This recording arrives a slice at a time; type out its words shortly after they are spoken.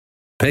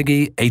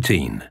Peggy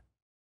 18.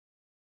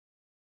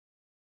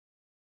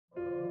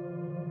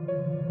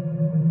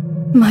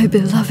 My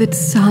beloved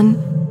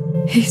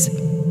son, he's...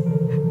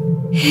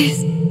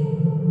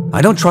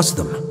 I don't trust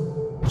them.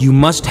 You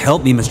must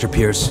help me, Mr.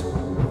 Pierce.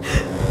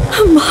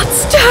 a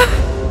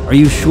monster! Are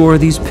you sure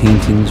these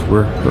paintings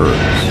were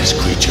hers? This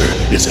creature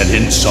is an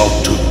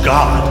insult to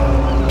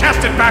God.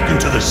 Cast it back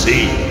into the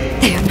sea.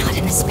 They are not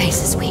in the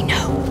spaces we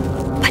know,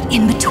 but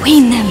in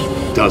between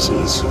them.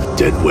 Dozens of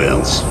dead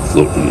whales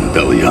floating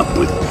belly up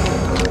with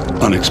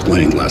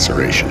unexplained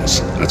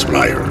lacerations. That's what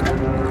I heard.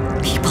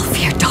 People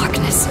fear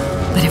darkness,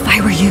 but if I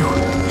were you,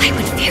 I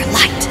would fear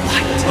light.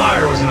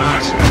 Fire was an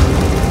accident.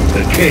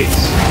 The case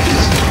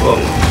is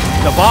closed.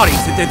 The bodies,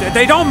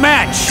 they don't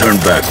match! Turn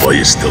back while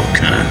you still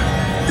can.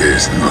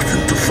 There's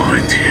nothing to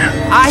find here.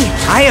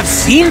 I have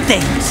seen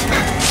things.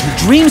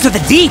 Dreams of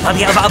the deep,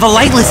 of a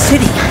lightless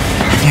city.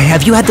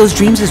 Have you had those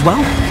dreams as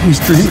well? He's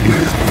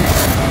dreaming.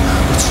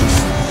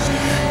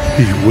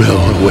 He will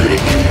awake.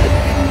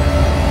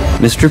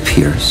 Mr.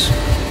 Pierce,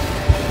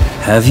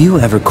 have you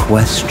ever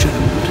questioned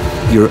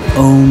your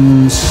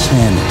own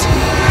sanity?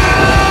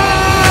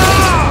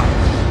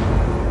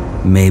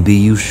 Maybe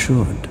you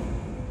should.